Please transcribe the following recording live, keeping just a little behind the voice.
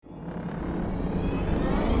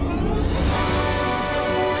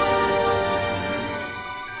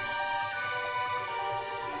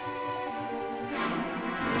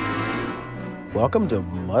Welcome to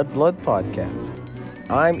Mudblood Podcast.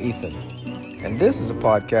 I'm Ethan, and this is a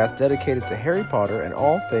podcast dedicated to Harry Potter and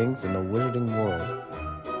all things in the wizarding world.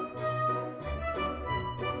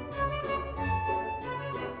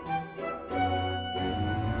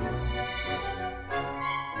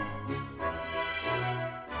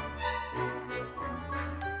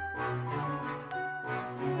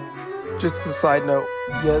 Just as a side note,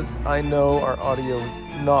 yes, I know our audio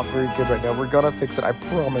is not very good right now. We're gonna fix it, I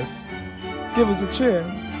promise. Give us a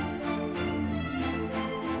chance.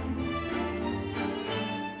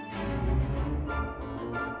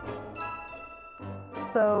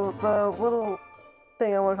 So the little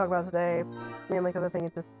thing I want to talk about today, mainly because I think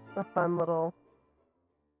it's just a fun little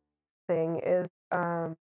thing, is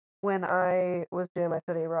when I was doing my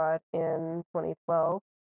study abroad in 2012,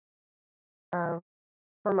 um,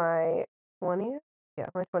 for my 20th,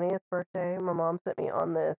 my 20th birthday, my mom sent me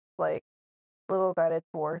on this like little guided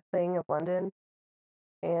tour thing of London,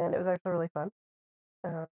 and it was actually really fun.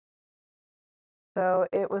 Uh, so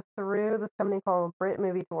it was through this company called Brit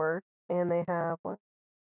Movie Tours, and they have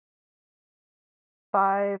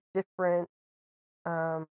 5 different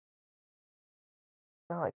um,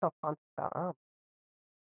 not like self-conscious about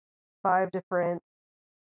 5 different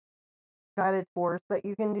guided tours that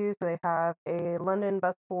you can do. So they have a London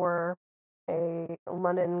bus tour, a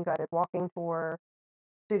London guided walking tour,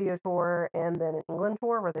 studio tour, and then an England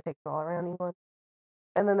tour where they take you all around England.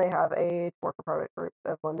 And then they have a tour for private groups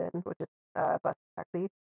of London, which is bus taxi.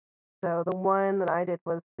 So the one that I did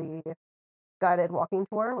was the guided walking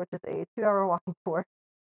tour, which is a 2-hour walking tour.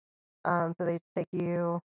 So they take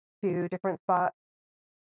you to different spots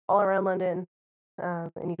all around London,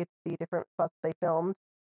 and you get to see different spots they filmed.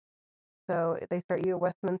 So they start you at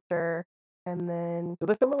Westminster, and then Did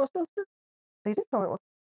they film at Westminster? they did film it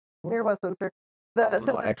near Westminster.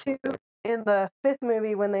 The two in the fifth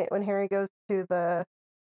movie when Harry goes to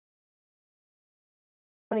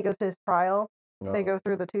when he goes to his trial, they go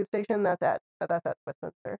through the tube station. That's at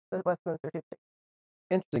Westminster, the Westminster tube station.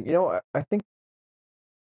 Interesting. You know, I think,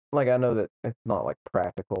 like, I know that it's not like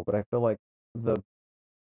practical, but I feel like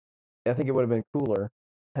I think it would have been cooler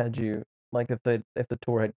had you, like, if the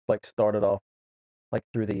tour had like started off like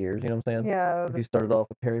through the years. You know what I'm saying? Yeah. If you started off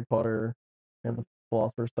with Harry Potter and the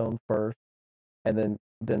Philosopher's Stone first, and then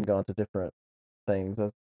gone to different things.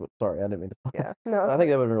 Sorry, I didn't mean to. Yeah. No. I think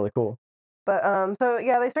that would have been really cool. But so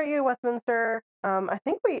yeah, they start you at Westminster. I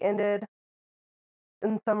think we ended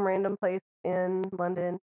in some random place in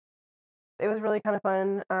London. It was really kind of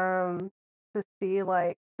fun to see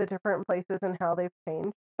like the different places and how they've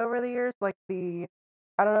changed over the years. Like I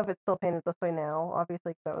don't know if it's still painted this way now,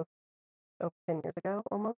 obviously, because that was 10 years ago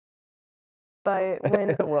almost. But when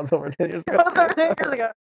it was over 10 years it ago. was over 10 years ago.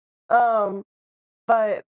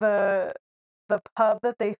 But the pub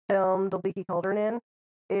that they filmed the Leaky Cauldron in,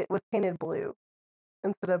 it was painted blue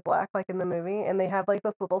instead of black like in the movie, and they had like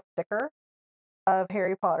this little sticker of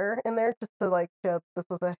Harry Potter in there just to like show this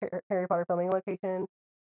was a Harry Potter filming location.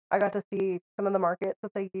 I got to see some of the markets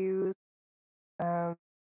that they use um,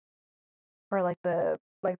 for like the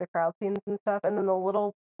crowd scenes and stuff, and then the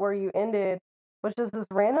little where you ended, which is this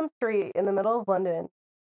random street in the middle of London,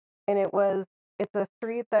 and it's a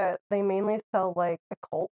street that they mainly sell like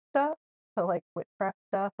occult stuff, so like witchcraft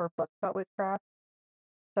stuff or books about witchcraft.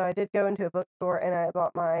 So I did go into a bookstore and I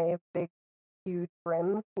bought my big, huge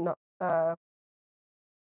Grimm's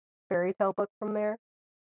fairy tale book from there.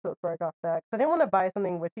 So that's where I got that. 'Cause I didn't want to buy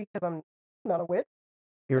something witchy because I'm not a witch.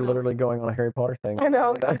 You're literally going on a Harry Potter thing. I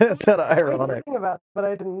know. That's kind of I was ironic. thinking about it, but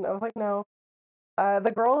I didn't. I was like, no.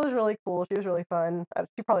 The girl was really cool. She was really fun.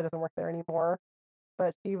 She probably doesn't work there anymore,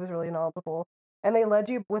 but she was really knowledgeable. And they led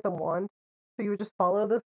you with a wand, so you would just follow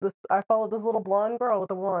this. I followed this little blonde girl with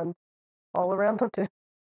a wand all around London.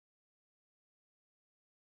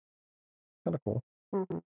 Kind of cool. hmm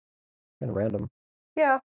Kind of random.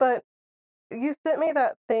 Yeah, but you sent me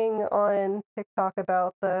that thing on TikTok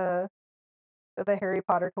about the Harry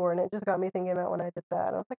Potter tour, and it just got me thinking about when I did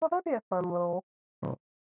that. I was like, well, that'd be a fun little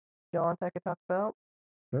jaunt I could talk about.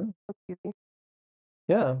 Sure. That's easy.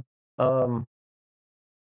 Yeah. I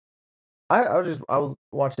was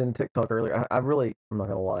watching TikTok earlier. I'm not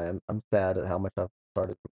gonna lie. I'm sad at how much I've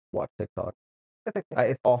started to watch TikTok.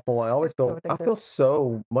 It's awful. I feel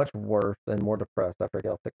so much worse and more depressed after I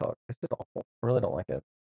get off TikTok. It's just awful. I really don't like it.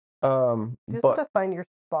 You just have to find your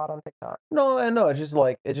spot on TikTok. No, I know. It's just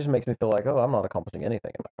like it just makes me feel like, oh, I'm not accomplishing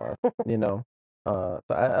anything in my life, you know. So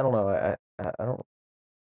I don't know. I don't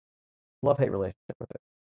love-hate relationship with it,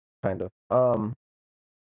 kind of.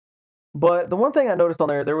 But the one thing I noticed on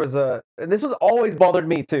there was and this was always bothered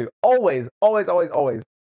me too. Always, always, always, always.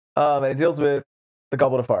 And it deals with the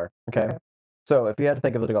Goblet of Fire. Okay. So if you had to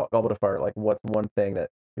think of the Goblet of Fire, like what's one thing that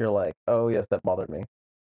you're like, oh yes, that bothered me?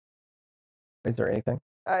 Is there anything?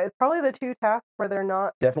 It's probably the two tasks where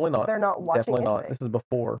Definitely not. they're not watching Definitely not. anything. This is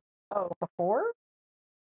before. Oh, before?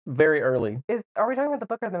 Very early. Are we talking about the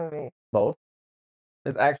book or the movie? Both.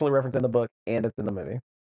 It's actually referenced in the book and it's in the movie.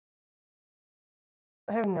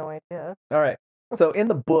 I have no idea. All right. So in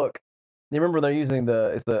the book, you remember they're using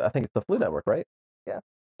I think it's the Flu Network, right? Yeah.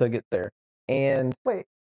 To get there. And Wait,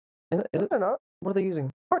 is it? they're not. What are they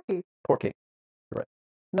using? Portkey. Portkey. You're right.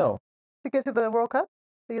 No. To get to the World Cup,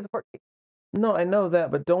 they use a portkey. No, I know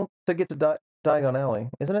that, but don't to get to Diagon Alley,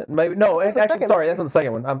 isn't it? Maybe no. That's the Actually, second sorry, movie. that's in the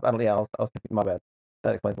second one. I don't. Yeah, I was confused. My bad.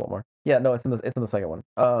 That explains a little more. Yeah, no, it's in the second one.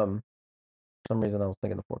 For some reason I was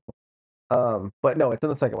thinking the fourth one. But no, it's in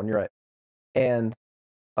the second one. You're right. And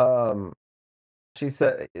um, she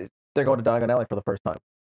said they're going to Diagon Alley for the first time.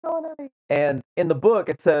 Oh, no. And in the book,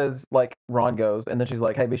 it says like Ron goes, and then she's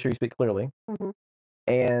like, "Hey, be sure you speak clearly."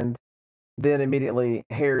 And then immediately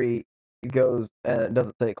Harry goes and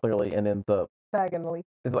doesn't say it clearly and ends up Diagonally.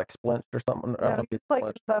 is it like splinched or something. I don't Yeah, know if it's it's like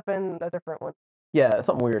splinched. stuff in a different one. Yeah,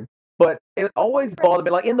 something weird. But it always bothered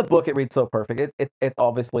me. Like in the book, it reads so perfect. It's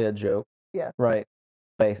obviously a joke, Yeah. right?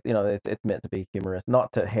 Based, it's meant to be humorous,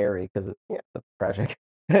 not to Harry because Yeah. it's tragic.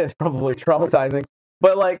 It's probably traumatizing.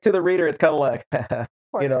 But like to the reader, it's kind of like,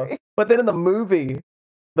 Poor Harry. But then in the movie,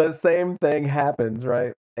 the same thing happens,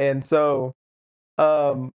 right? And so,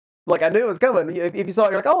 like I knew it was coming. If you saw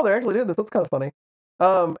it, you're like, oh, they're actually doing this. That's kind of funny.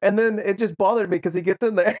 And then it just bothered me because he gets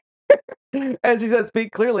in there and she says,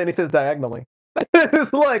 speak clearly, and he says diagonally.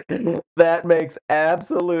 It's like that makes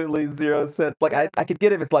absolutely zero sense. Like I could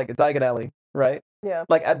get it if it's like a Diagon Alley, right? Yeah.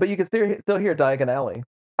 Like, but you can still hear Diagon Alley.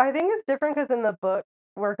 I think it's different because in the book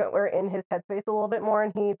we're in his headspace a little bit more,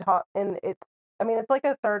 and it's like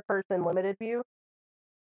a third person limited view,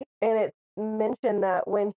 and it's mentioned that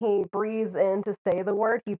when he breathes in to say the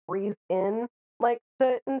word, he breathes in like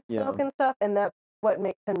soot and smoke and stuff, and that's what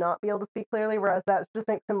makes him not be able to speak clearly, whereas that just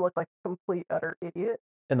makes him look like a complete utter idiot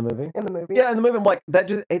in the movie. In the movie, yeah, in the movie, I'm like that.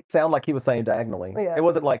 It sounded like he was saying diagonally. Yeah. It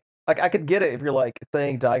wasn't like I could get it if you're like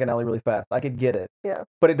saying diagonally really fast. I could get it. Yeah.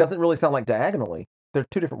 But it doesn't really sound like diagonally. They're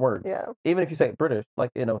two different words. Yeah. Even if you say it British,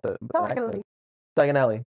 like with the accent.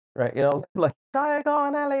 Diagonally, right? Like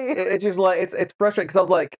diagonally. It's just like it's frustrating because I was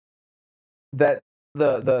like that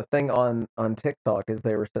the thing on TikTok is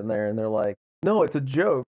they were sitting there and they're like, no, it's a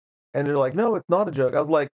joke. And they're like, no, it's not a joke. I was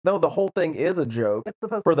like, no, the whole thing is a joke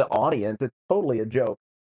for the audience. It's totally a joke.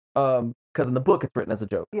 Because in the book it's written as a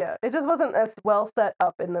joke. Yeah, it just wasn't as well set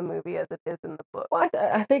up in the movie as it is in the book. Well,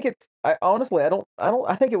 I think I honestly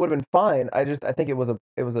I think it would have been fine. I think it was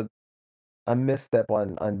a misstep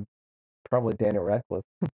on probably Daniel Radcliffe.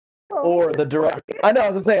 Or the director. I know, I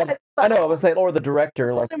was saying, or the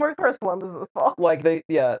director, like. And Chris Columbus' fault. Like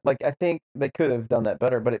like I think they could have done that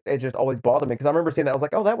better, but it just always bothered me because I remember seeing that. I was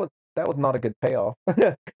like, oh, that was not a good payoff.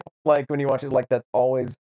 Like when you watch it, like that's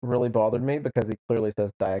always really bothered me because he clearly says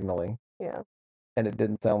diagonally. Yeah. And it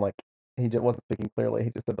didn't sound like he just wasn't speaking clearly. He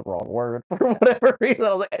just said the wrong word for whatever reason.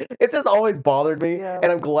 I was like, it's just always bothered me, Yeah.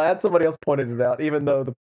 and I'm glad somebody else pointed it out, even though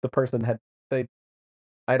the person had they.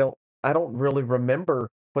 I don't really remember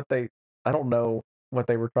what they. I don't know what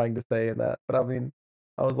they were trying to say in that, but I mean,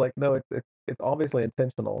 I was like, no, it's obviously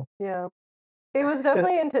intentional. Yeah, it was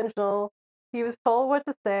definitely intentional. He was told what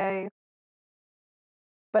to say,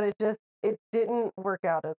 but it didn't work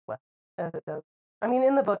out as well as it does. I mean,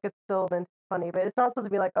 in the book, it's still been funny, but it's not supposed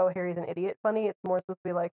to be like, oh, Harry's an idiot funny. It's more supposed to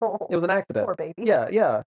be like, oh, it was an accident. Poor baby.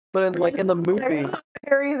 Yeah. But in the movie,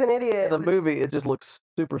 Harry's an idiot. In the movie, it just looks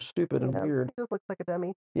super stupid and weird. He just looks like a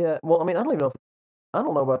dummy. Yeah. Well, I mean, I don't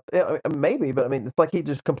know about maybe, but I mean, it's like he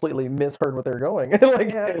just completely misheard what they're going.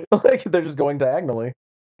 Like they're just going diagonally,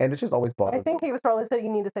 and it's just always bothered. I think he was probably said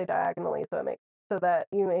you need to say diagonally so that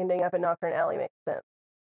you ending up in Nocturne Alley makes sense.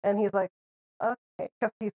 And he's like, okay,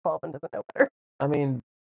 because he's 12 and doesn't know better. I mean,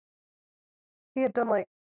 he had done like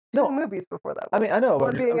two movies before that. I mean, I know,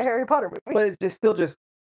 but being a Harry Potter movie, but it just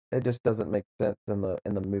doesn't make sense in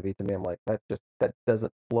the movie to me. I'm like, that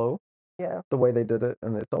doesn't flow. Yeah. The way they did it,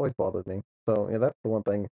 and it's always bothered me. So yeah, that's the one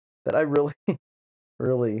thing that I really,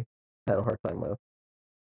 really had a hard time with.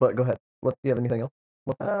 But go ahead. Do you have anything else?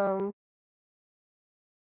 I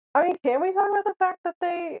mean, can we talk about the fact that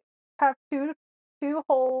they have two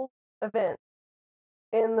whole events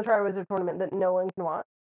in the Triwizard Tournament that no one can watch?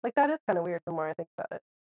 Like, that is kind of weird the more I think about it.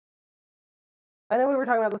 I know we were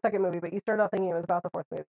talking about the second movie, but you started off thinking it was about the fourth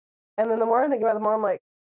movie. And then the more I think about it, the more I'm like,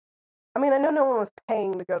 I mean, I know no one was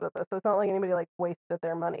paying to go to this, so it's not like anybody, like, wasted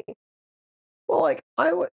their money. Well, like,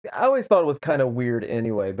 I always thought it was kind of weird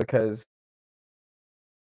anyway, because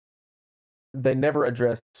they never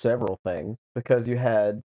addressed several things because you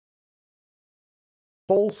had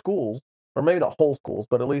whole schools, or maybe not whole schools,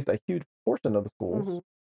 but at least a huge portion of the schools Hmm.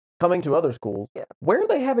 coming to other schools. Yeah. Where are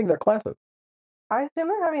they having their classes? I assume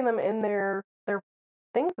they're having them in their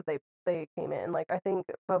things that they came in. Like I think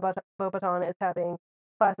Bobaton is having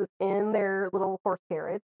classes in their little horse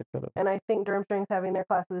carriage, and I think Durmstrang's having their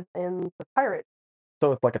classes in the pirate.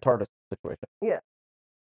 So it's like a TARDIS situation. Yeah.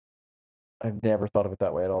 I've never thought of it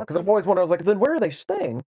that way at all. Because I've always wondered, I was like, then where are they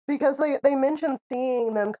staying? Because they mention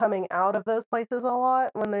seeing them coming out of those places a lot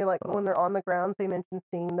when they when they're on the grounds. They mention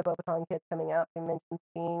seeing the Bobaton kids coming out. They mention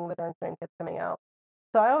seeing the Durmstrang kids coming out.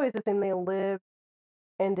 So I always assumed they lived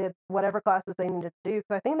and did whatever classes they needed to do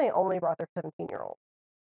because I think they only brought their 17-year-olds.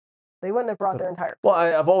 They wouldn't have brought their entire. Well,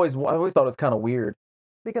 I've always thought it was kind of weird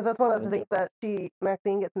because that's one of the things that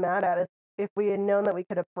Maxine gets mad at is if we had known that we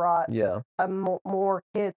could have brought more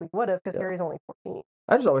kids, we would have because Harry's only 14.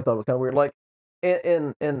 I just always thought it was kind of weird. Like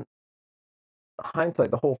in hindsight,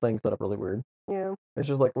 the whole thing set up really weird. Yeah. It's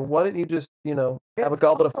just like, well, why didn't you just have a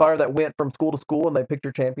goblet of fire that went from school to school and they picked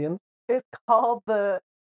your champions? It's called the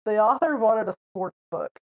author wanted a sports book.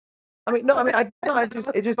 I mean, no, I mean,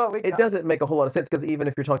 it doesn't make a whole lot of sense because even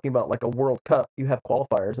if you're talking about like a World Cup, you have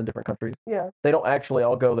qualifiers in different countries. Yeah. They don't actually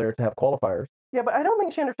all go there to have qualifiers. Yeah, but I don't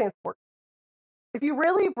think she understands sports. If you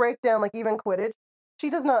really break down like even Quidditch, she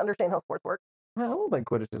does not understand how sports work. I don't think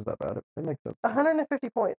Quidditch is that bad. It makes sense. 150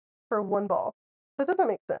 points for one ball. That doesn't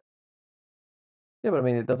make sense. Yeah, but I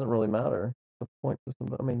mean, it doesn't really matter the point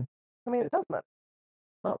system. I mean, it does matter.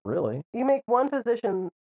 Not really. You make one position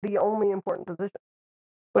the only important position.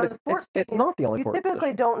 But it's not the only you important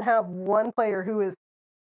typically position. don't have one player who is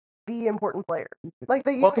the important player. Like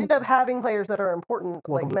you end up having players that are important,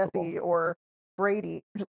 like Messi or Brady,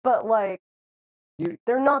 but like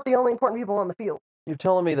they're not the only important people on the field. You're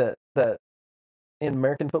telling me that in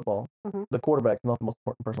American football, the quarterback is not the most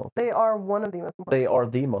important person. They are one of the most important. They are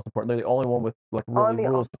the most important. They're the only one with like really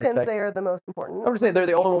rules to protect. They are the most important. I'm just saying they're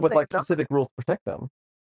the only one with like specific rules to protect them,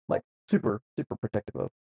 like super protective of.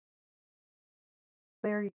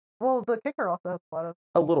 Well, the kicker also has a lot of.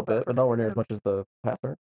 A little bit, but nowhere near as much as the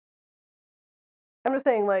passer. I'm just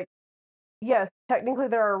saying, like, yes, technically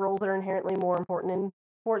there are roles that are inherently more important in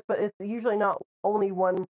sports, but it's usually not only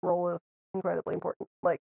one role is incredibly important.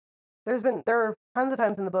 Like, there are tons of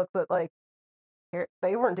times in the books that like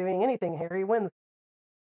they weren't doing anything. Harry wins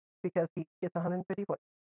because he gets 150 points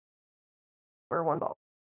for one ball.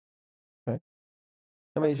 Okay.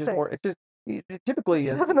 I mean, it's just more. It's just typically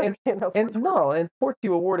in sports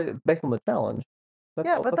you award it based on the challenge. But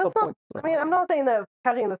that's not. I mean, I'm not saying that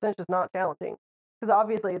catching the cinch is not challenging because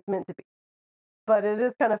obviously it's meant to be. But it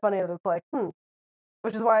is kind of funny that it's like,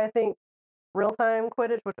 which is why I think real time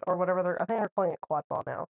Quidditch, or whatever I think they're calling it quad ball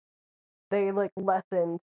now. They like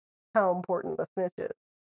lessened how important the snitch is.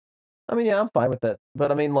 I mean, yeah, I'm fine with that,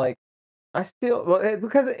 but I mean, like, I still it's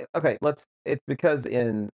because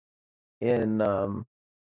in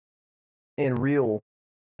real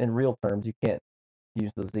terms you can't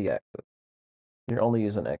use the z-axis. You're only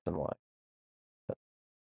using x and y.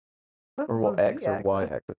 Or x or y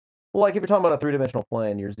axis. Well, like if you're talking about a three-dimensional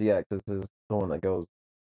plane, your z-axis is the one that goes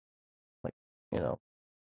like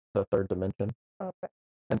the third dimension. Okay.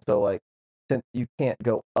 And so like since you can't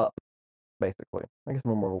go up, basically, I guess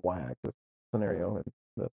more of a y-axis scenario in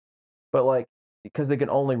this. But like because they can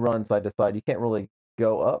only run side to side, you can't really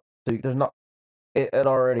go up. So there's not. It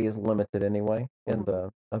already is limited anyway in the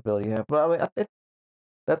ability you have. But I mean,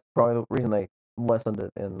 that's probably the reason they lessened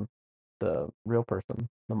it in the real person,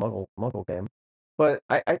 the Muggle game. But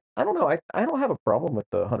I don't know. I don't have a problem with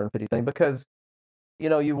the 150 thing because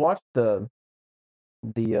you watch the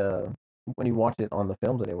when you watch it on the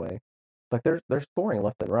films anyway, like they're scoring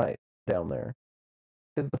left and right down there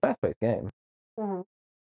because it's a fast-paced game, and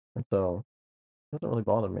so it doesn't really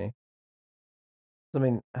bother me. I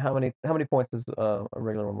mean, how many points is a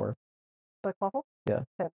regular one worth? The quaffle? Yeah,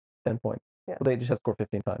 10 points. Yeah. But they just have to score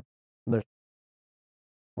 15 times. And there's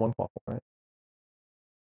one quaffle, right?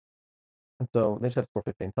 And so they just have to score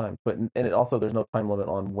 15 times. But and it also there's no time limit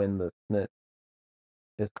on when the snitch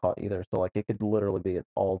is caught either. So like it could literally be an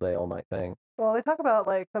all day, all night thing. Well, they talk about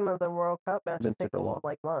like some of the World Cup matches taking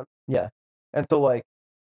like months. Yeah, and so like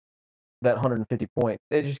that 150 points,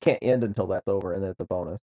 it just can't end until that's over, and then it's a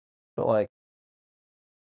bonus. But like,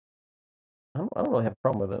 I don't really have a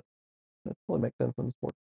problem with it. It really makes sense in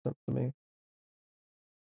sports sense to me.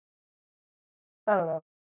 I don't know.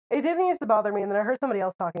 It didn't used to bother me, and then I heard somebody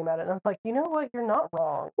else talking about it, and I was like, you know what? You're not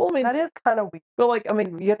wrong. Well, I mean, that is kind of weird. But like, I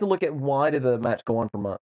mean, you have to look at why did the match go on for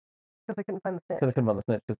months? Because they couldn't find the snitch. Because they couldn't find the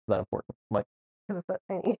snitch because it's that important. Like, because it's that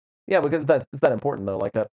tiny. Yeah, because it's that important though.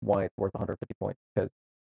 Like that's why it's worth 150 points because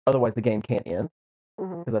otherwise the game can't end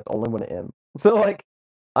Hmm. because that's only when it ends. So like,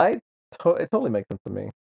 I it totally makes sense to me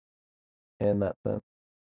in that sense.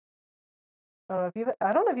 I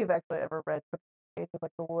don't know if you've actually ever read Pages,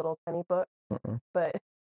 like the little tiny book, Mm-mm. but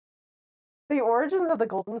the origins of the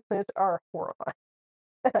Golden Snitch are horrifying.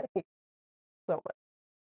 I hate so much.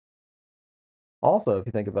 Also, if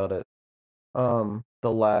you think about it, the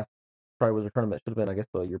last Triwizard Tournament should have been, I guess,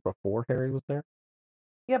 the year before Harry was there.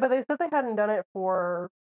 Yeah, but they said they hadn't done it for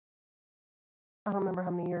I don't remember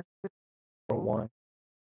how many years But why?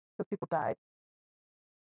 because people died.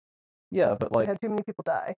 Yeah, but They like, had too many people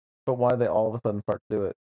die. but why they all of a sudden start to do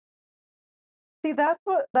it? See, that's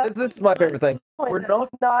This is my favorite thing. point.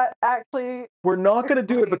 Not actually. We're not gonna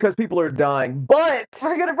do it because people are dying, but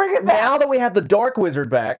We're gonna bring it back. now that we have the Dark Wizard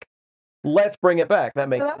back, let's bring it back. That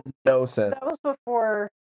makes no sense. That was before.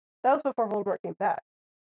 That was before Voldemort came back.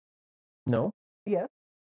 No, Yes,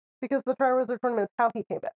 because the Triwizard Tournament is how he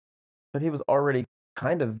came back. but he was already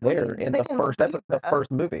kind of Well, there in they the didn't first believe the that. first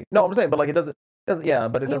movie. No, I'm saying, but like it doesn't. Yeah,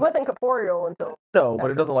 but it He doesn't. wasn't corporeal until. No, but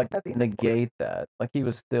it doesn't like at the end. negate that. Like he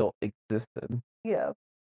was still existed, Yeah,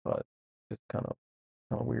 but just kind of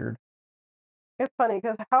weird. it's funny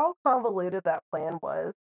because how convoluted that plan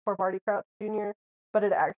was for Barty Crouch Jr., but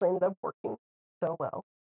it actually ended up working so well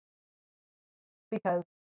because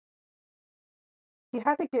he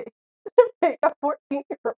had to get to make a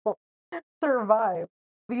 14-year-old survive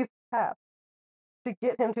these tasks to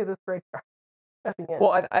get him to this graveyard at the end.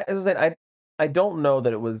 Well, as I was saying, I don't know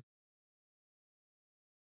that it was.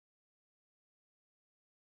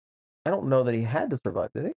 I don't know that he had to survive,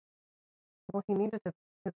 did he? Well, he needed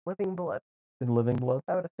his living blood, His living blood.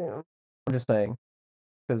 I would assume. I'm just saying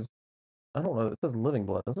because I don't know. It says living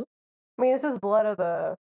blood, does it? I mean, it says blood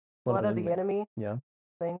Blood of of the an enemy Yeah.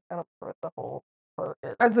 thing. I don't remember what the whole quote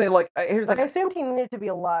is. I'd say like here's But I like, assumed he needed to be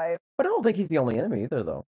alive. but I don't think he's the only enemy either,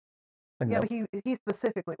 though. Like, Yeah, no. but he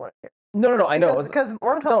specifically wanted to. No. I know. Because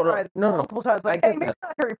Wormtail No, tried multiple times, I like, hey, get maybe that.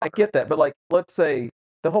 not Harry I Potter. get that. But like, let's say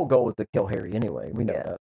the whole goal was to kill Harry anyway. We know Yeah.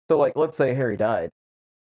 that. So like, let's say Harry died.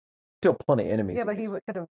 Still plenty of enemies. Yeah, but he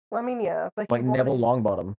could have. Well, I mean, yeah, but Like Neville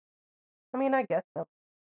Longbottom I mean, I guess no.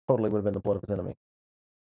 totally would have been the blood of his enemy.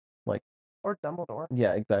 Like, Or Dumbledore.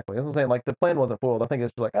 yeah, exactly. That's what I'm saying. Like the plan wasn't foiled. I think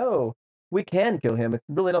it's just like, oh, we can kill him. It's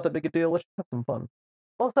really not that big a deal. Let's just have some fun.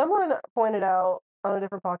 Well, someone pointed out on a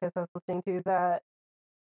different podcast I was listening to that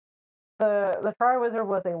the Triwizard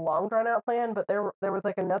was a long drawn out plan, but there was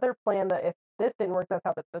like another plan that if this didn't work, that's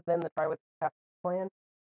how then the Triwizard plan.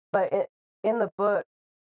 But in the book,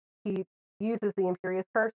 he uses the Imperious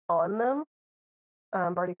Curse on them.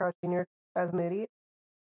 Barty Crouch Jr. as Moody.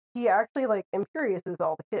 He actually like Imperiouses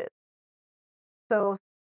all the kids. So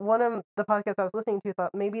one of the podcasts I was listening to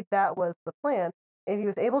thought maybe that was the plan. If he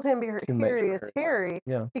was able to Imperious Harry,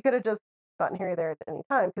 Yeah. he could have just gotten Harry there at any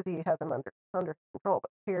time because he has him under control.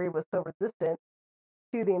 But Harry was so resistant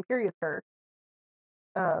to the Imperious Curse,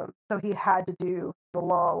 so he had to do the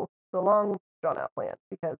long drawn out plan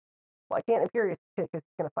because well, I can't Imperious kid because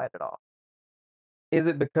he's gonna fight it off. Is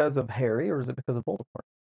it because of Harry or is it because of Voldemort?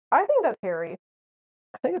 I think that's Harry.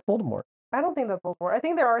 I think it's Voldemort. I don't think that's Voldemort. I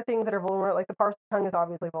think there are things that are Voldemort, like the Parsed Tongue is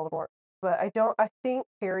obviously Voldemort, but I don't. I think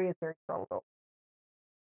Harry is very strong-willed.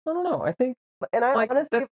 I don't know. I think, And I like,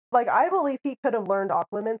 honestly, like, I believe he could have learned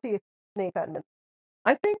occlumency if Snape hadn't been.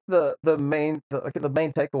 I think the main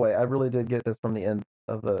takeaway I really did get this from the end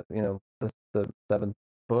of the 7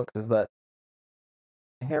 books is that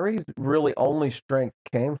Harry's really only strength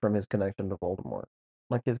came from his connection to Voldemort.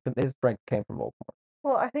 Like his strength came from Voldemort.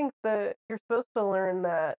 Well, I think that you're supposed to learn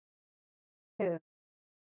that his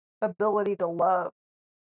ability to love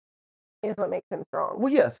is what makes him strong.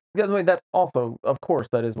 Well, yes, I mean that's also, of course,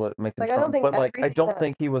 that is what makes him Like, I don't strong. think But like, I everything don't that.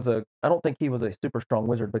 think I don't think he was a super strong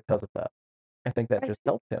wizard because of that. I think that just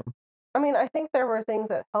helped him. I mean, I think there were things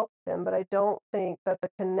that helped him, but I don't think that the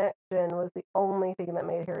connection was the only thing that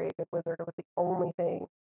made Harry a good wizard. It was the only thing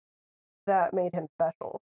that made him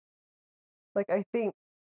special. Like, I think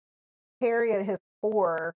Harry at his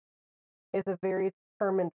core is a very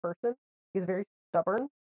determined person. He's very stubborn.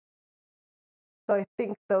 So I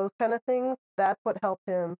think those kind of things, that's what helped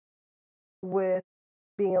him with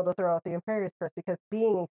being able to throw out the Imperious Curse, because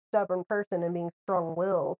being a stubborn person and being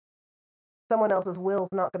strong-willed, someone else's will is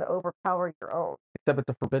not going to overpower your own. Except it's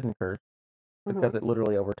a forbidden curse because it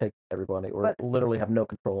literally overtakes everybody or literally have no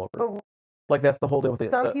control over it. Like that's the whole deal with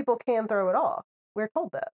it. Some people can throw it off. We're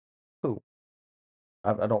told that. Who?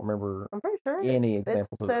 I don't remember. I'm pretty sure any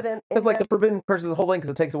examples of that. Because like the forbidden curse is the whole thing because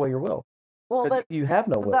it takes away your will. Well, but you have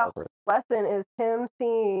no will over it. Lesson is him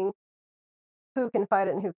seeing who can fight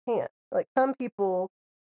it and who can't. Like some people,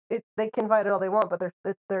 they can fight it all they want, but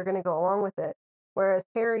they're going to go along with it. Whereas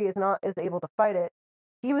Harry is able to fight it.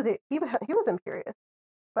 He was imperious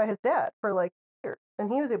by his dad for like years,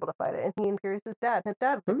 and he was able to fight it, and he imperious his dad, and his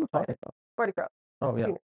dad was Who are able you to fight talking it. about? Barty Crouch Oh yeah.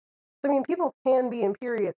 Jr. So I mean, people can be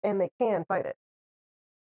imperious and they can fight it.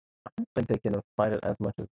 I don't think they can fight it as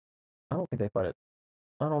much as I don't think they fight it.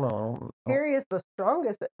 I don't know. Harry is the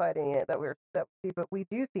strongest at fighting it that we see, but we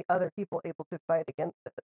do see other people able to fight against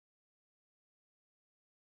it.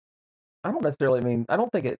 I don't necessarily mean. I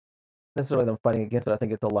don't think it necessarily them fighting against it. I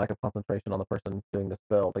think it's a lack of concentration on the person doing the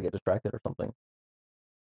spell. They get distracted or something.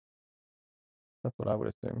 That's what I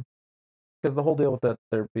would assume. Because the whole deal with that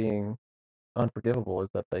they're being unforgivable is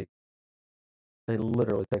that they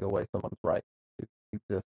literally take away someone's right to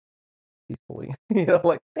exist peacefully.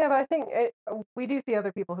 Like Yeah, but I think we do see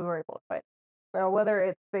other people who are able to fight. Now, whether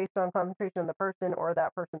it's based on concentration of the person or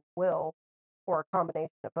that person's will, or a combination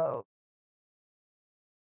of both.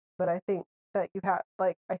 But I think that you have,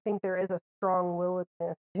 like, I think there is a strong willingness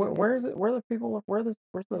to. where is it? Where are the people? Where's the?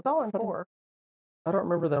 It's all in four I don't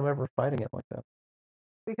remember them ever fighting it like that.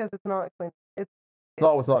 because it's not explained. It's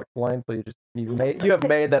not explained, so you have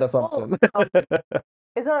made that assumption. Well,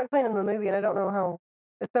 it's not explained in the movie, and I don't know how.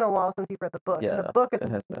 It's been a while since you've read the book. In the Yeah, book, it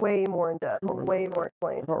it's has been. way more in depth and way more I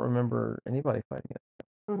explained. don't remember anybody fighting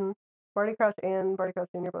it. Barty Crouch and Barty Crouch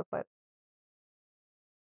Jr. both fight.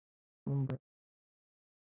 I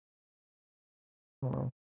don't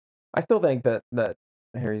know. I still think that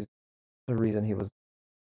Harry's the reason he was.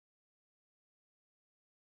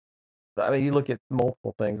 I mean, you look at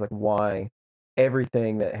multiple things like why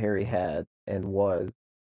everything that Harry had and was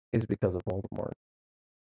is because of Voldemort.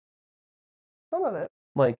 Some of it.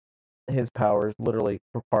 Like his powers, literally,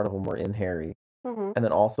 part of them were in Harry, Mm-hmm. and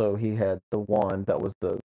then also he had the wand that was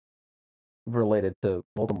the related to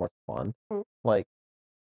Voldemort's wand. Mm-hmm. Like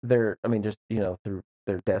I mean, just through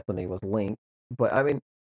their destiny was linked. But I mean,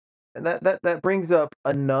 and that brings up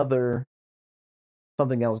another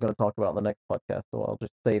something I was going to talk about in the next podcast, so I'll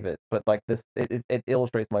just save it. But like this, it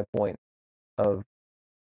illustrates my point of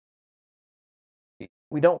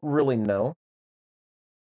we don't really know.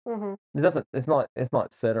 Mm-hmm. It's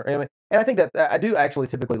not said or I mean, and I think that I do actually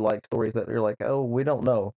typically like stories that are like, oh, we don't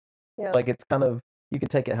know. Yeah. Like it's kind of you can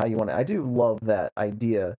take it how you want it. I do love that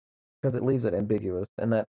idea because it leaves it ambiguous,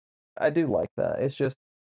 and that I do like that. It's just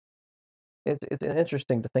it's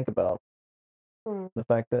interesting to think about Mm-hmm. the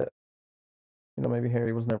fact that maybe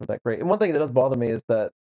Harry was never that great. And one thing that does bother me is that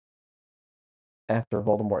after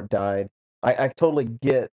Voldemort died, I totally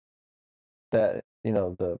get that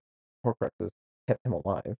the Horcruxes kept him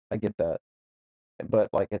alive. I get that, but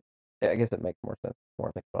like I guess it makes more sense the more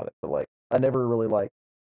I think about it. But like I never really like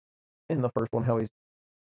in the first one how he's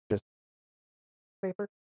just Vapor.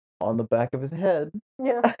 on the back of his head.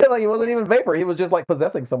 Yeah. Like he wasn't even vapor. He was just like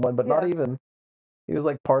possessing someone, but not Yeah. even. He was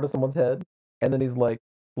like part of someone's head, and then he's like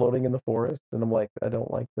floating in the forest, and I'm like, I don't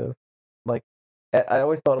like this. Like I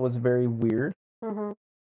always thought it was very weird, Mm-hmm.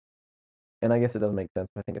 and I guess it doesn't make sense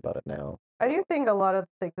if I think about it now. I do think a lot of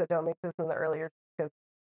things that don't make sense in the earlier because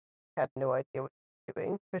had no idea what she was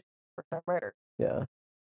doing, because she's a first-time writer. Yeah.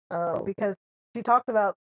 Because she talks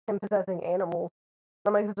about him possessing animals.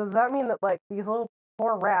 I'm like, so does that mean that like these little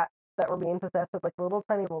poor rats that were being possessed had like little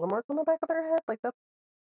tiny Voldemorts on the back of their head? Like that's.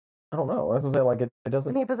 I don't know. That's what I'm saying. Like it doesn't.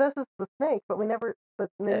 And he possesses the snake, but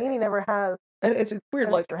Nagini never has. And it's weird.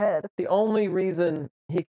 An Like extra head. the only reason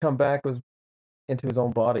he could come back was into his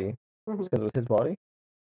own body, Mm-hmm. just because it was his body.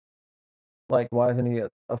 Like, why isn't he a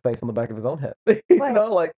face on the back of his own head?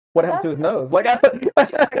 Like what happened to his nose? Like,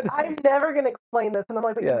 I'm never gonna explain this, and I'm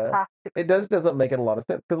like, but yeah, you have to. it doesn't make it a lot of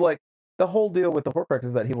sense because like the whole deal with the Horcrux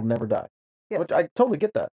is that he will never die, Yes. which I totally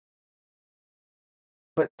get that.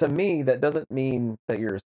 But to me, that doesn't mean that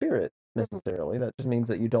you're a spirit necessarily. That just means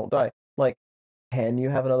that you don't die. Like, can you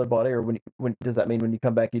have another body, or when does that mean when you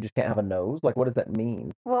come back you just can't have a nose? Like, what does that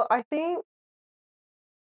mean? Well, I think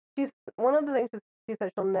she's one of the things that she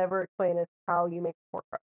said she'll never explain is how you make a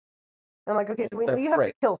Horcrux. I'm like, okay, so we know you have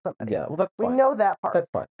to kill somebody. Yeah, well, that's we fine. know that part. That's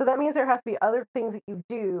fine. So that means there has to be other things that you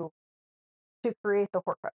do to create the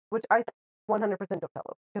Horcrux, which I 100% don't tell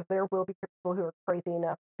us, because there will be people who are crazy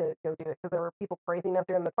enough to go do it, because there were people crazy enough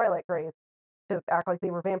during the Twilight craze to act like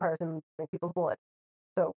they were vampires and drink people's blood.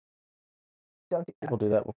 So don't do that. People do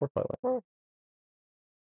that before Twilight.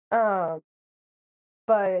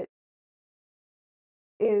 But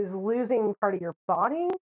is losing part of your body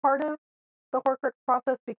part of the Horcrux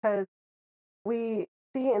process? Because we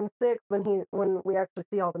see in 6 when we actually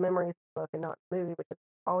see all the memories of the book and not the movie, which is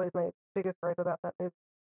always my biggest gripe about that movie.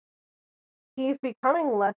 He's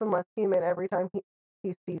becoming less and less human every time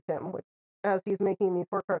he sees him, as he's making these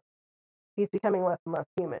Horcrux he's becoming less and less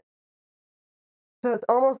human. So it's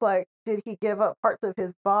almost like, did he give up parts of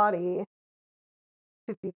his body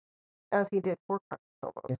to be as he did Horcrux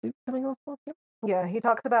almost? Is he becoming less human? Yeah, he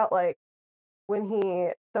talks about like when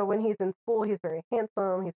he's in school, he's very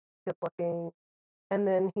handsome, he's good looking, and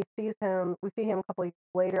then we see him a couple years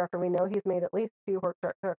later after we know he's made at least two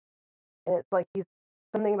Horcruxes, and it's like he's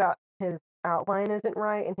something about his outline isn't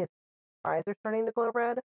right, and his eyes are starting to glow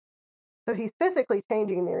red. So he's physically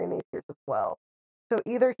changing during these years as well. So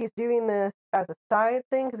either he's doing this as a side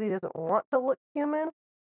thing because he doesn't want to look human,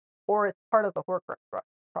 or it's part of the Horcrux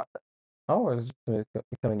process. Oh, it's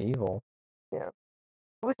becoming evil. Yeah.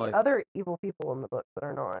 We see Like other evil people in the books that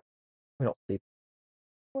are not. we don't see.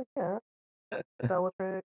 Well, yeah,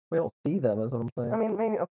 Bellatrix. We don't see them. Is what I'm I saying. mean,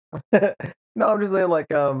 maybe. No, I'm just saying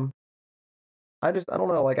like I don't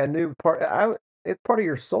know. Like I knew it's part of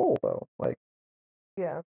your soul though. Like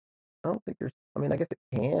Yeah. I don't think you're. I mean, I guess it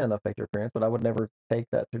can affect your appearance, but I would never take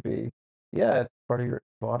that to be. Yeah, it's part of your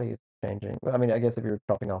body is changing. I mean, I guess if you're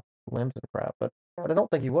chopping off limbs and crap, Yeah. but I don't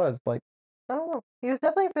think he was like. I don't know. He was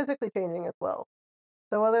definitely physically changing as well.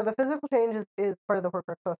 So whether the physical change is part of the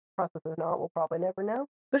Horcrux process or not, we'll probably never know.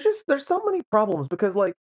 There's so many problems because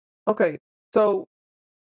like, okay, so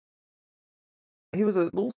he was a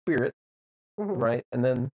little spirit, Mm-hmm. right? And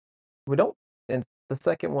then we don't. In the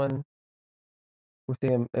second one, we see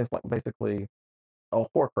him as like basically a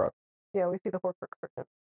Horcrux. Yeah, we see the Horcrux version,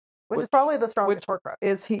 which is Which probably the strongest which Horcrux.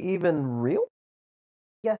 is he even real?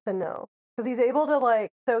 Yes and no, because he's able to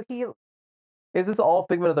like. So he Is this all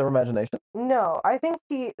figment of their imagination? no, I think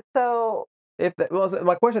he so If that, well,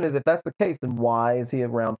 my question is, if that's the case, then why is he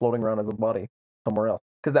around, floating around as a body somewhere else?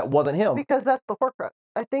 Because that wasn't him. because that's the Horcrux.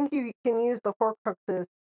 I think you can use the Horcruxes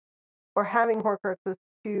or having Horcruxes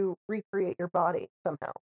to recreate your body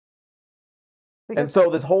somehow. Because And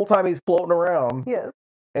so this whole time he's floating around yes,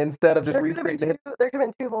 instead of just recreating him. there could have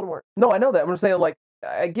been two Voldemorts. No, I know that. I'm just saying, like,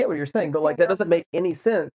 I get what you're saying, but like that doesn't make any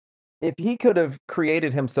sense. If he could have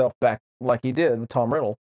created himself back like he did with Tom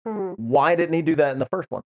Riddle, Mm-hmm. why didn't he do that in the first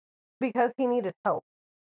one? Because he needed help.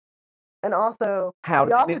 And also, How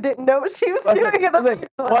he also didn't know what she was doing in the first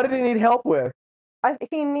one. What did he need help with?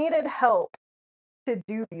 He needed help to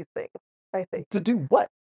do these things, I think. To do what?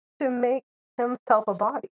 To make himself a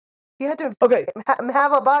body. He had to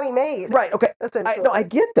have a body made. Right, okay. Essentially. No, I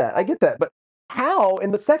get that. But how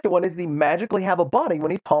in the second one does he magically have a body when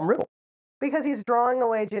he's Tom Riddle? Because he's drawing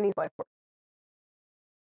away Ginny's life force.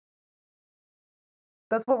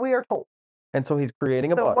 That's what we are told. And so he's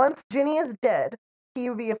creating a body. So once Ginny is dead, he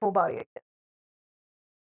would be a full body again.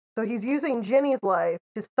 So he's using Ginny's life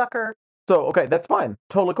to suck her. So, okay, that's fine.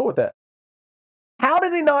 Totally cool with that. How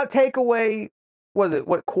did he not take away,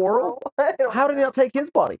 Quarrel? How did he not take his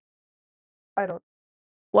body? I don't.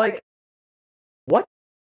 Like, what?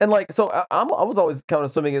 And like, so I was always kind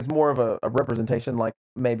of assuming it's more of a representation, like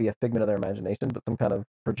maybe a figment of their imagination, but some kind of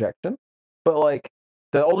projection. But like,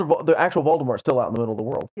 the actual Voldemort's still out in the middle of the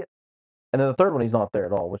world. Yeah. And then the third one, he's not there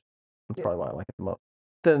at all, which is probably why I like it the most.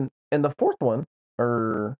 Then in the fourth one,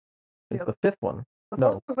 or it's the fifth one. The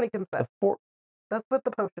fourth one's when he comes back. The fourth. That's with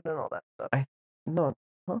the potion and all that stuff. No,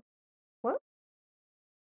 huh? What?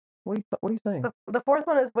 What are you saying? The fourth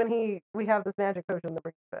one is when we have this magic potion that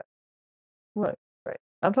brings it back. Right. Right.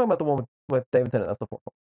 I'm talking about the one with David Tennant. That's the fourth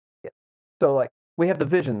one. Yeah. So like we have the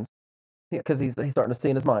visions because he's starting to see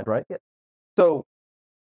in his mind, right? Yeah. So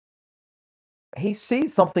he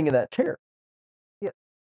sees something in that chair. Yeah.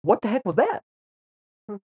 What the heck was that?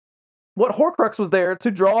 What Horcrux was there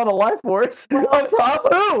to draw on a life force on top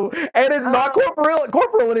of who? And it's not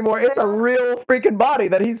corporeal anymore. It's a real freaking body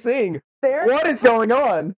that he's seeing. What is going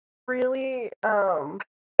on? Really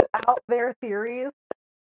out there theories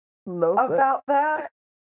about that,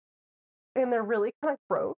 and they're really kind of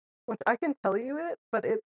gross. Which I can tell you it, but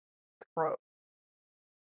it's gross.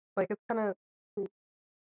 Like it's kind of.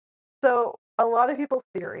 So a lot of people's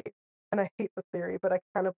theory, and I hate this theory, but I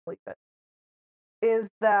kind of believe it, is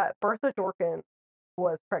that Bertha Jorkins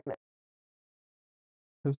was pregnant.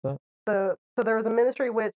 Who's that? So there was a ministry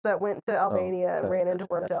witch that went to Albania and ran into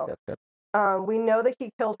Wormtail. We know that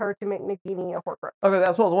he killed her to make Nagini a Horcrux. Okay,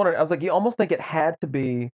 that's what I was wondering. I was like, you almost think it had to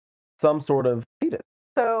be some sort of fetus.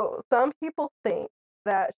 So some people think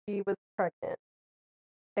that she was pregnant,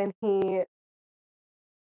 and he.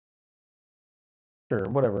 Sure,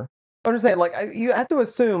 whatever. I'm just saying, like, you have to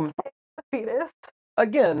assume the fetus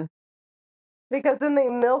again, because then they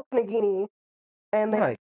milk Nagini,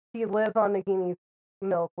 and he lives on Nagini's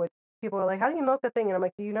milk, which people are like, "How do you milk a thing?" And I'm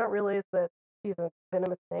like, "Do you not realize that she's a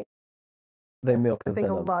venomous snake?" They milk the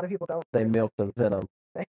venom. I think a lot of people don't. They milk the venom.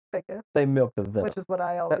 I guess. They milk the venom. Which is what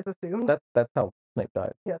I always assumed. That's how Snape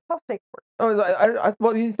died. Yeah, that's how snakes work. Oh,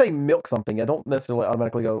 well, you say milk something. I don't necessarily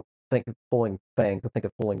automatically go think of pulling fangs. I think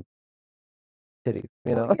of pulling titties.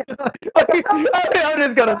 You Well, know, yeah. I'm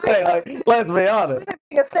just gonna say, like, let's be honest.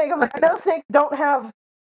 A snake. I'm like, I know snakes don't have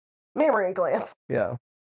mammary glands. Yeah.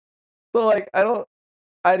 So like, I don't.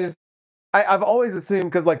 I just. I've always assumed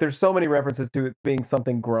because like there's so many references to it being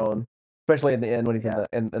something grown, especially in the end when he's Yeah.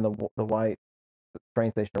 in the white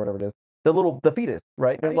train station or whatever it is. The fetus,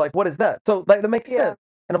 right? They're Right. like, what is that? So like that makes Yeah. sense.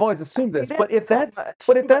 And I've always I assumed this. hate But it if so that's much.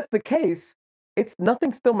 but if that's the case, it's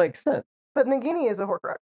nothing still makes sense. But Nagini is a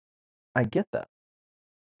Horcrux. I get that.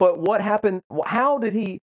 But what happened? How did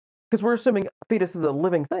he? Because we're assuming a fetus is a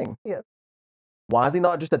living thing. Yes. Why is he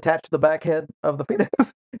not just attached to the back head of the fetus?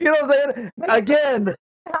 You know what I'm saying? Again,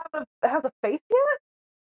 Has a face yet?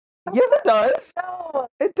 yes, it does. No.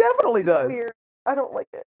 It definitely It's does. weird. I don't like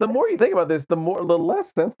it. The more you think about this, the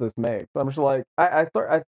less sense this makes. I'm just like I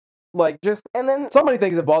like just And then so many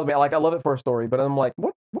things that bother me. Like I love it for a story, but I'm like,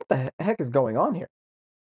 what the heck is going on here?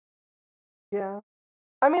 yeah.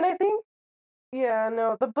 I mean, I think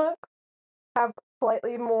no, the books have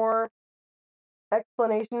slightly more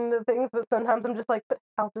explanation to things, but sometimes I'm just like, but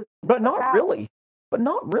how does But but not how? really. But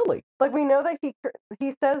not really. Like we know that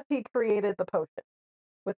he says he created the potion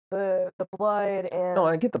with the blood No,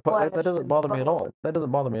 and I get the flesh that doesn't and the bother me at all. bone, That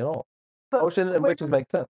doesn't bother me at all. but Ocean and where witches make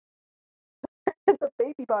sense. did the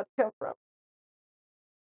baby body come from?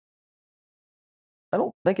 I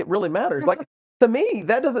don't think it really matters. Like to me,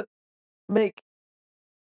 that doesn't make.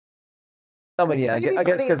 I mean, yeah, Baby I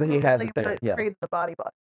guess body is because he has literally it there. what Yeah. creates the body.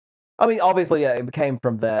 I mean, obviously, yeah, it came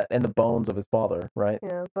from that and the bones of his father, right?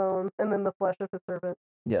 Yeah, bones, and then the flesh of his servant.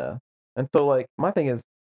 Yeah. And so, like, my thing is,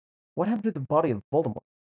 what happened to the body of Voldemort?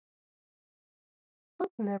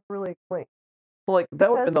 That's never really explained. So, like, that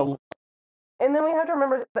would have Because been the. and then we have to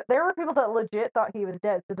remember that there were people that legit thought he was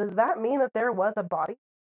dead. So does that mean that there was a body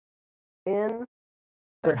in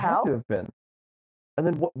the There had to house? have been. And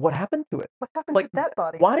then what happened to it? What happened Like, to that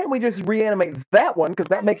body? why didn't we just reanimate that one? Because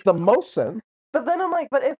that makes the most sense. But then I'm like,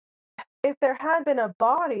 but if there had been a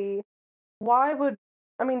body, why would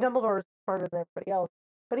I mean Dumbledore's smarter than everybody else,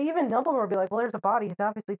 but even Dumbledore would be like, well, there's a body, he's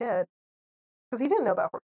obviously dead because he didn't know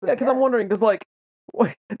about Yeah, Horcruxes because I'm yet. wondering, because, like,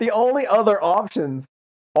 the only other options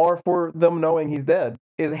are for them knowing he's dead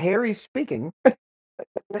is Harry speaking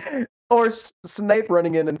or Snape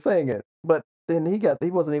running in and saying it. But then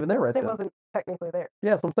he wasn't even there right It then. wasn't technically there.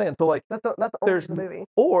 Yeah, that's what I'm saying. So like, That's only there's the movie.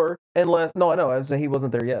 or unless no, I know I was saying he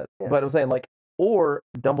wasn't there yet, Yeah. but I'm saying like, or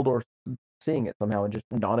Dumbledore seeing it somehow and just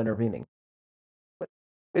not intervening. But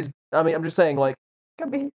Is I mean, I'm just saying like,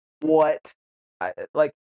 could be. what?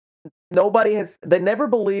 Like nobody has. They never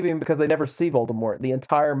believe him because they never see Voldemort the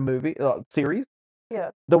entire movie series.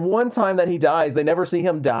 Yeah. The one time that he dies, they never see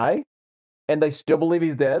him die, and they still believe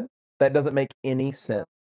he's dead. That doesn't make any sense.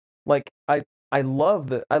 Like I love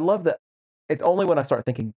that. I love that. It's only when I start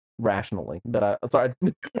thinking rationally that I sorry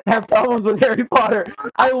have problems with Harry Potter.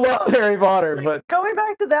 I love Harry Potter, but Going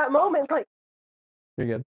back to that moment, like you're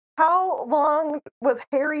good. how long was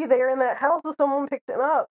Harry there in that house when someone picked him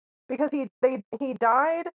up? Because he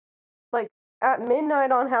died like at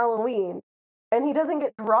midnight on Halloween, and he doesn't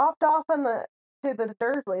get dropped off on the to the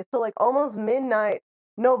Dursleys till like almost midnight,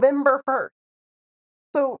 November 1st.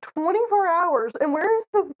 So 24 hours, and where is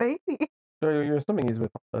the baby? So you're assuming he's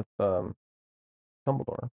with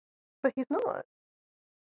Dumbledore. But he's not,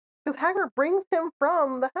 because Hagrid brings him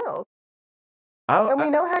from the house, I, and we I,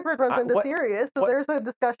 know Hagrid runs into what Sirius, so what? there's a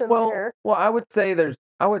discussion Well, there. I would say there's.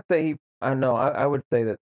 I would say he. I know. I would say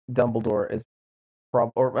that Dumbledore is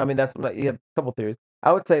or I mean that's you have a couple theories.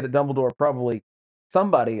 I would say that Dumbledore probably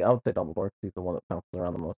somebody. I would say Dumbledore because he's the one that bounces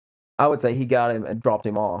around the most. I would say he got him and dropped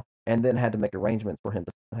him off, and then had to make arrangements for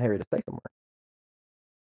Harry to stay somewhere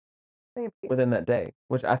Maybe. within that day,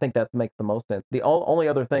 which I think that makes the most sense. The only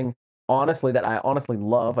other thing, honestly, that I honestly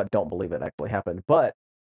love, I don't believe it actually happened, but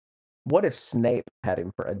what if Snape had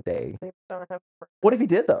him for a day? Maybe don't have. What if he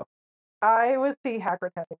did though? I would see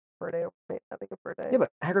Hagrid having for a day over Snape having it for a day. Yeah, but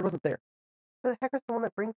Hagrid wasn't there. But Hagrid's the one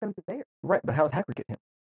that brings them to there. Right, but how does Hagrid get him?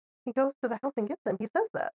 He goes to the house and gets them. He says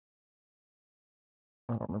that.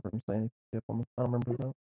 I don't remember him saying it. I don't remember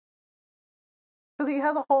that. Because he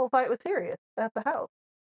has a whole fight with Sirius at the house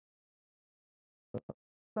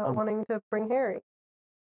about wanting to bring Harry.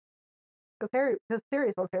 Because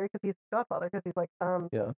Sirius wants Harry because he's his godfather. Because he's like,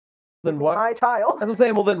 yeah. Then what? My child. That's what I'm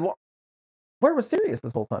saying. Well, then where was Sirius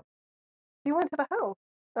this whole time? He went to the house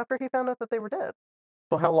after he found out that they were dead.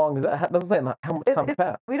 So how long is that? That's what I'm saying. How much time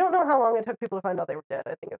passed? We don't know how long it took people to find out they were dead.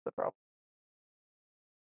 I think it's the problem.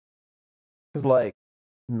 Because like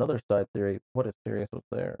another side theory, what if Sirius was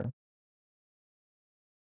there?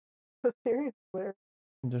 Because Sirius was there.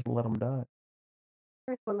 and just let him die.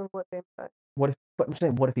 Bruce wouldn't have let James die. What if? But I'm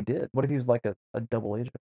saying, what if he did? What if he was like a double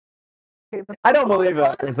agent? Okay, I don't believe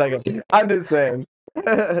that for a second. I'm just saying.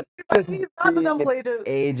 Just he's not the being double an agent.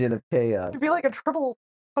 agent of chaos. He'd be like a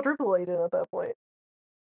quadruple agent at that point.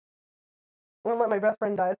 I'm gonna let my best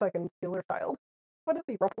friend die so I can steal her child. What is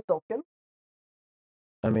he, Rumpelstiltskin?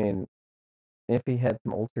 I mean, if he had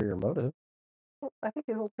some ulterior motive. I think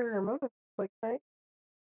his ulterior motive is like, hey,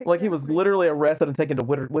 Like he was literally arrested and taken to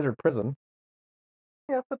wizard prison.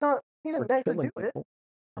 Yeah, but not he didn't actually do it.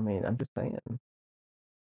 I mean, I'm just saying.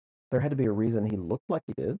 There had to be a reason he looked like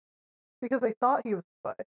he did. Because they thought he was a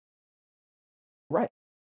spy. Right.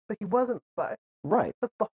 But he wasn't a spy. Right.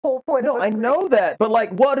 That's the whole point No, of it. I know that, but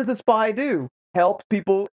like, what does a spy do? Helps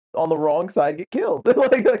people on the wrong side get killed.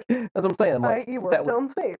 like, that's what I'm saying. I'm like, he worked on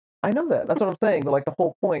safe. I know that. That's what I'm saying. But like the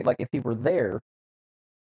whole point, like if he were there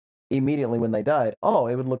immediately when they died, oh,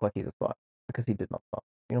 it would look like he's a spy because he did not stop.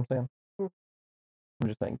 You know what I'm saying? I'm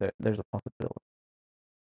just saying that there's a possibility.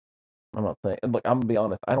 I'm not saying. Look, I'm gonna be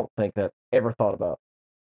honest. I don't think that ever thought about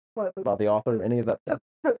the author or any of that stuff.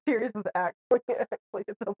 Sirius is actually a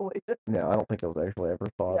double agent. No, I don't think it was actually ever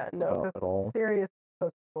thought about at all. Sirius is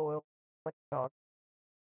supposed to be loyal, like a dog.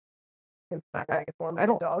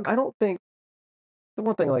 I don't think the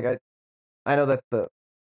one thing like I know that's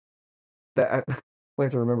we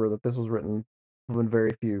have to remember that this was written when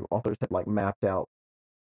very few authors had like mapped out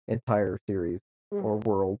entire series or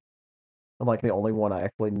world. I'm like the only one I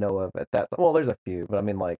actually know of at that. Well, there's a few, but I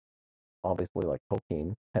mean like obviously like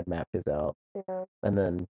Tolkien had mapped his out, and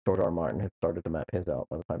then George R. R. Martin had started to map his out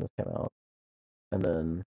by the time this came out, and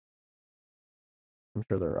then I'm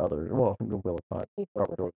sure there are others. Well, Will Scott,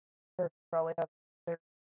 Robert George probably have their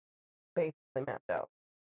basically mapped out.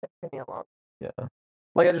 Yeah,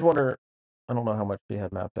 like I just wonder. I don't know how much she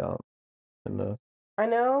had mapped out in the. I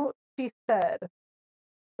know she said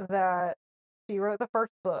that she wrote the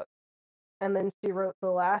first book, and then she wrote the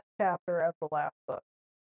last chapter of the last book.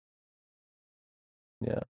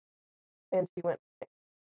 Yeah. And she went.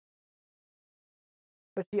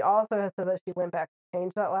 But she also has said that she went back to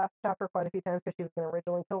change that last chapter quite a few times because she was going to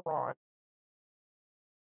originally kill Ron.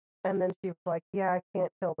 And then she was like, yeah, I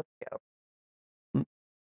can't kill the Theo.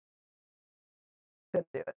 Couldn't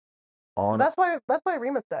do it. So that's why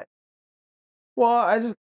Remus died. Well, I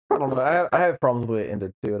don't know. I have problems with it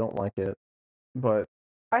ended too. I don't like it. But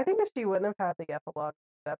I think if she wouldn't have had the epilogue,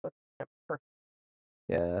 that would have been perfect.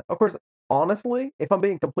 Yeah. Of course, honestly, if I'm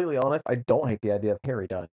being completely honest, I don't hate the idea of Harry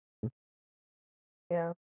dying.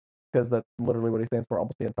 Yeah. Because that's literally what he stands for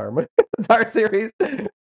almost the entire series.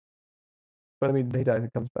 But I mean, he dies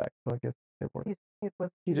and comes back, so I guess it works.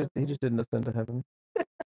 He just didn't ascend to heaven.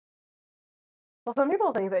 Well, some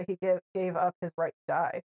people think that he gave up his right to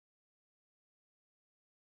die.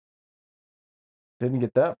 Didn't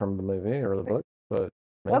get that from the movie or the book, but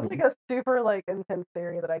maybe. That's like a super like intense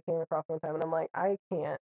theory that I came across one time, and I'm like, I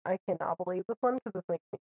cannot believe this one because this makes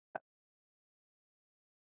me sad.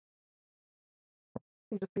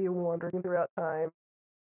 He just be wandering throughout time,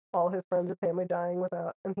 all his friends and family dying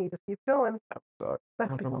without, and he just keeps going. That sucks. That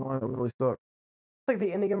really sucks. It's like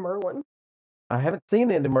the ending of Merlin. I haven't seen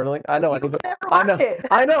the end of Merlin. I know. It.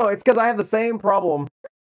 I know. It's because I have the same problem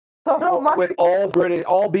with all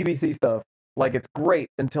BBC stuff. Like it's great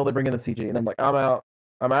until they bring in the CG, and I'm like, I'm out.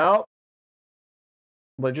 I'm out.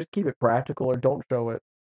 Like just keep it practical or don't show it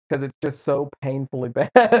because it's just so painfully bad.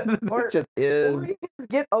 It just is. Or you can just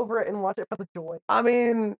get over it and watch it for the joy. I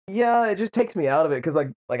mean, yeah, it just takes me out of it because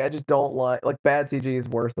like I just don't like bad CG is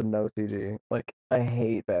worse than no CG. Like I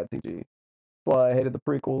hate bad CG. That's why I hated the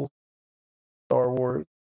prequels. Star Wars.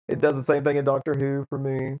 It does the same thing in Doctor Who for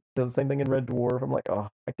me. It does the same thing in Red Dwarf. I'm like, oh,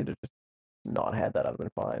 I could have just not had that. I'd have been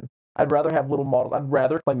fine. I'd rather have little models. I'd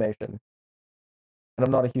rather claymation. And I'm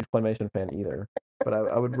not a huge claymation fan either. But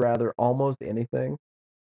I would rather almost anything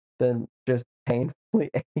than just painfully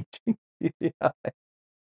aging CGI.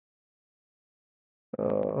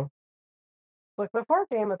 Look, before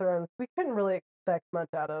Game of Thrones, we couldn't really expect much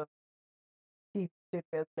out of TV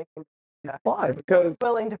studios making. Why? Because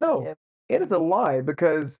willing to forgive. It is a lie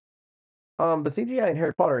because the CGI in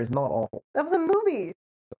Harry Potter is not awful. That was a movie.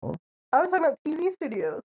 So, I was talking about TV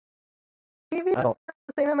studios. TV doesn't have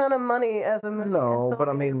the same amount of money as a movie. No, but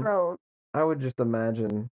I mean, I would just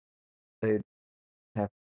imagine they'd have.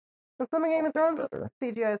 And some of Game of Thrones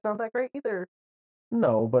CGI is not that great either.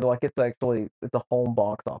 No, but like it's a home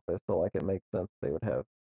box office, so like it makes sense they would have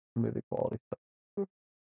movie quality stuff.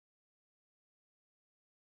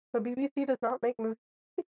 But BBC does not make movies.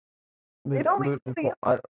 They don't make movies.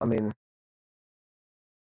 I mean,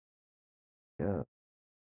 yeah.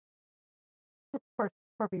 Poor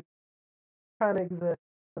people trying to exist.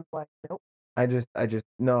 It's like, nope. I just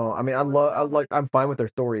no. I mean, I'm fine with their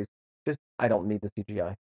stories. Just I don't need the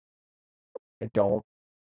CGI. I don't.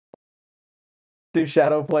 Do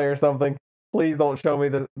shadow play or something. Please don't show me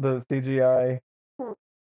the CGI. Hmm.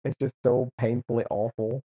 It's just so painfully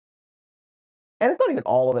awful. And it's not even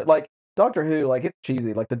all of it. Like Doctor Who, like it's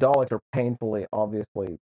cheesy. Like the Daleks are painfully,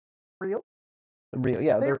 obviously Real? real.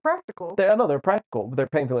 Yeah, They're practical. I know they're practical, but they're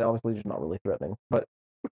painfully, obviously, just not really threatening. But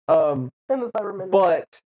um, And the Cybermen. but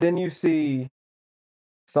then you see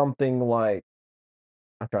something like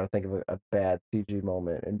I'm trying to think of a bad CG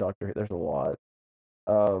moment in Doctor Who. There's a lot.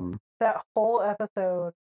 That whole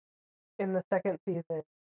episode in the second season,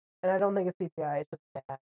 and I don't think it's CGI. It's just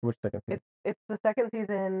bad. Which second season? It's the second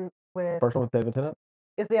season with First one with David Tennant.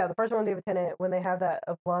 It's the first one with David Tennant when they have that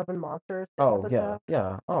of Love and Monsters Oh episode.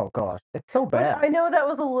 yeah. Oh gosh, it's so Which bad. I know that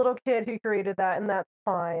was a little kid who created that, and that's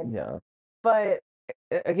fine. Yeah. But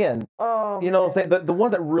Again, oh, you know what I'm saying? The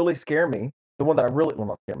ones that really scare me, the ones that I really well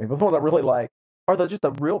not scare me, but the ones that I really like are just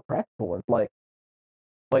the real practical ones. Like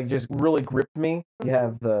just really gripped me. You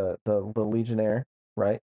have the Legionnaire,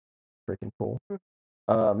 right? Freaking cool.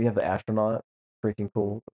 You have the astronaut, freaking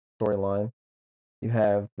cool storyline. You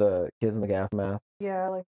have the kids in the gas mask. Yeah,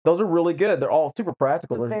 like those are really good. They're all super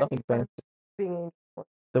practical. There's nothing fancy. Being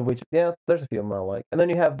The which yeah, there's a few of them I like. And then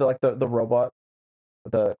you have the robot,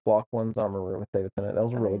 the clock ones. I remember with David Tennant. That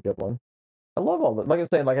was a really good one. I love all the like I'm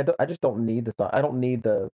saying. Like I just don't need I don't need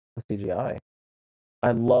the CGI.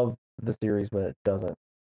 I love the series when it doesn't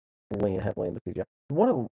lean heavily into CGI. One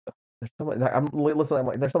of there's somebody like, I'm listening. I'm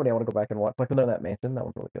like, there's somebody I want to go back and watch. Like when they're in that mansion, that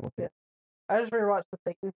one's really good one too. Yeah. I just rewatched the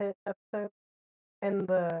Satan Pit episode and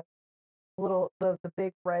the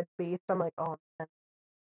big red beast. I'm like, oh man,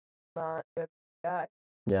 not good guy.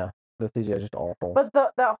 Yeah, the CGI is just awful. But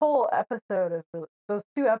that whole episode is really those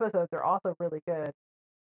two episodes are also really good.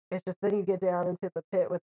 It's just then you get down into the pit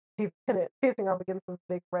with people facing off against this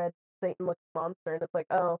big red Satan-looking monster, and it's like,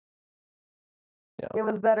 oh, yeah, it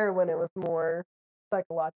was better when it was more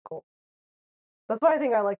psychological. That's why I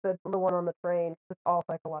think I like the one on the train. It's all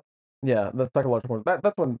psychological. Yeah, the psychological one.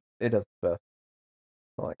 That's when it does best.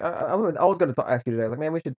 Like I was going to ask you today. I was like,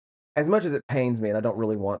 man, we should. As much as it pains me, and I don't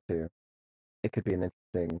really want to, it could be an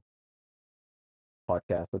interesting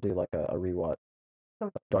podcast to do like a rewatch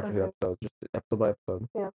of Doctor Who episodes, just episode by episode.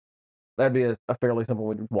 Yeah, that'd be a fairly simple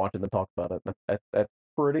way to watch it and talk about it. That's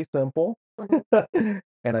pretty simple, and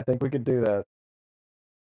I think we could do that.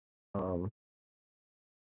 Of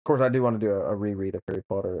course, I do want to do a reread of Harry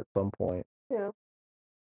Potter at some point. Yeah.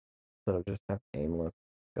 Instead of just have aimless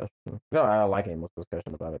discussion. No, I like aimless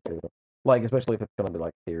discussion about it too. Like, especially if it's gonna be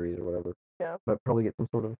like theories or whatever. Yeah. But probably get some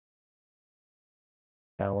sort of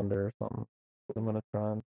calendar or something. I'm gonna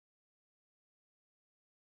try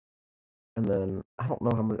and then I don't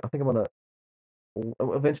know how many. I think I'm gonna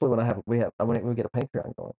eventually when when we get a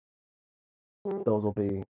Patreon going. Those will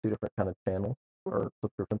be two different kind of channels or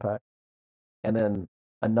subscription packs, and then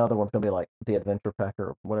another one's gonna be like the adventure pack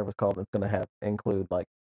or whatever it's called. It's gonna include like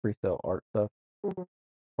pre-sale art stuff.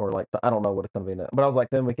 Or like I don't know what it's gonna be now. But I was like,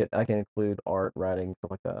 then I can include art, writing,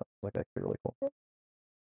 stuff like that. Like that could be really cool.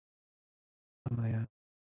 Oh yeah.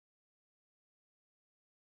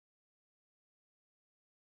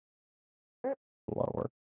 A lot of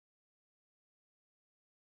work.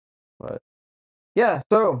 But yeah,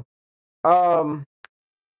 so I don't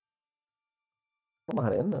know how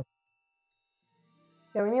to end this.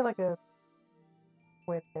 Yeah, we need like a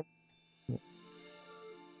way to end.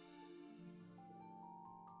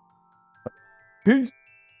 Peace.